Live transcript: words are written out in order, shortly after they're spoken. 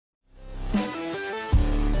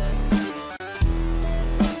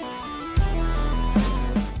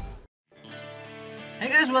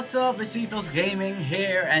what's up? It's Ethos Gaming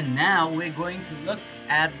here, and now we're going to look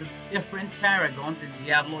at the different paragons in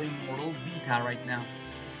Diablo Immortal beta right now.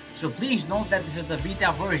 So please note that this is the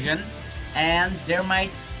beta version, and there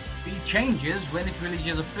might be changes when it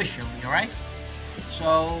releases officially, alright?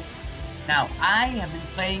 So now I have been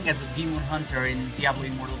playing as a demon hunter in Diablo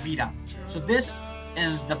Immortal beta. So this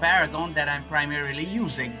is the paragon that I'm primarily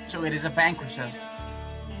using. So it is a vanquisher.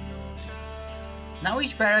 Now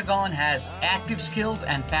each paragon has active skills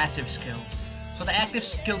and passive skills. So the active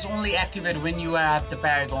skills only activate when you have the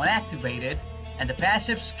paragon activated, and the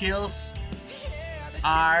passive skills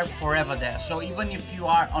are forever there. So even if you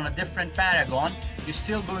are on a different paragon, you're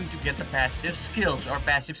still going to get the passive skills or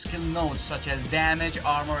passive skill nodes such as damage,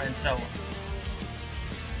 armor, and so on.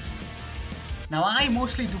 Now I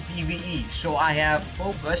mostly do PvE, so I have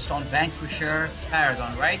focused on Vanquisher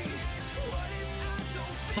Paragon, right?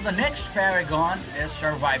 So the next paragon is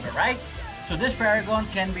Survivor, right? So this paragon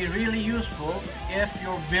can be really useful if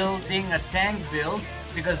you're building a tank build,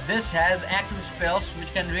 because this has active spells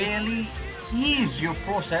which can really ease your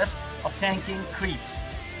process of tanking creeps.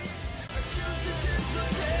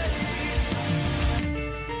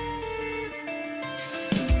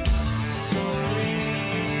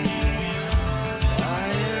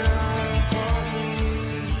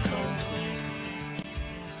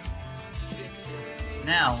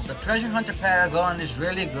 Now, the Treasure Hunter Paragon is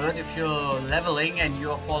really good if you're leveling and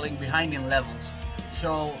you're falling behind in levels.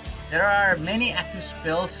 So, there are many active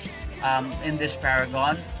spells in this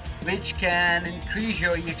Paragon, which can increase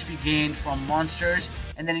your EXP gain from monsters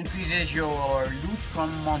and then increases your loot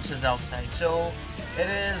from monsters outside. So, it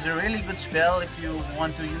is a really good spell if you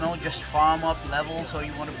want to, just farm up levels or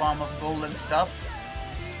you want to farm up gold and stuff.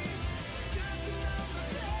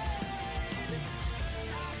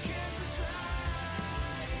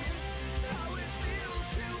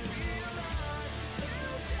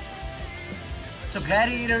 So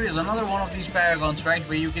Gladiator is another one of these paragons, right,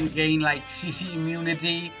 where you can gain like CC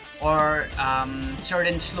immunity or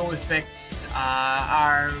certain slow effects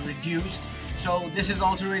are reduced. So this is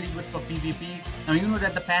also really good for PvP. Now you know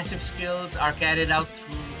that the passive skills are carried out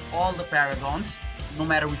through all the paragons, no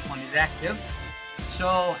matter which one is active.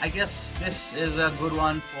 So I guess this is a good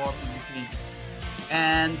one for PvP.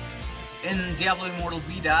 And in Diablo Immortal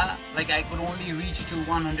beta, like I could only reach to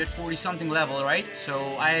 140 something level, right?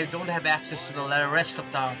 So I don't have access to the rest of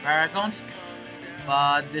the paragons,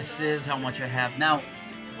 but this is how much I have. Now,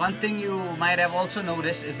 one thing you might have also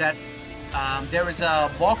noticed is that there is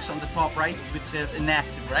a box on the top right which says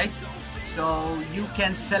inactive, right? So you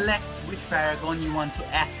can select which paragon you want to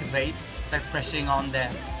activate by pressing on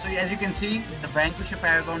there. So as you can see, the Vanquisher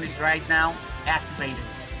Paragon is right now activated.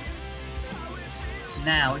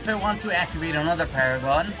 Now, if I want to activate another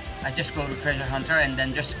paragon, I just go to Treasure Hunter and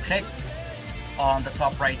then just click on the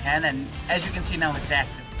top right hand, and as you can see now it's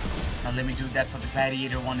active. Now let me do that for the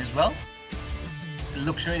Gladiator one as well. It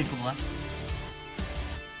looks really cool, huh?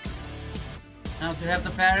 Now to have the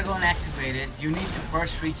paragon activated, you need to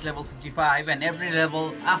first reach level 55, and every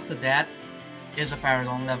level after that is a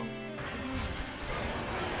paragon level.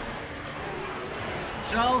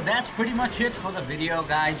 So that's pretty much it for the video,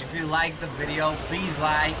 guys. If you like the video, please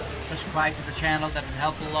like, subscribe to the channel, that will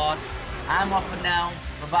help a lot. I'm off for now.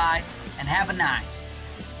 Bye bye, and have a nice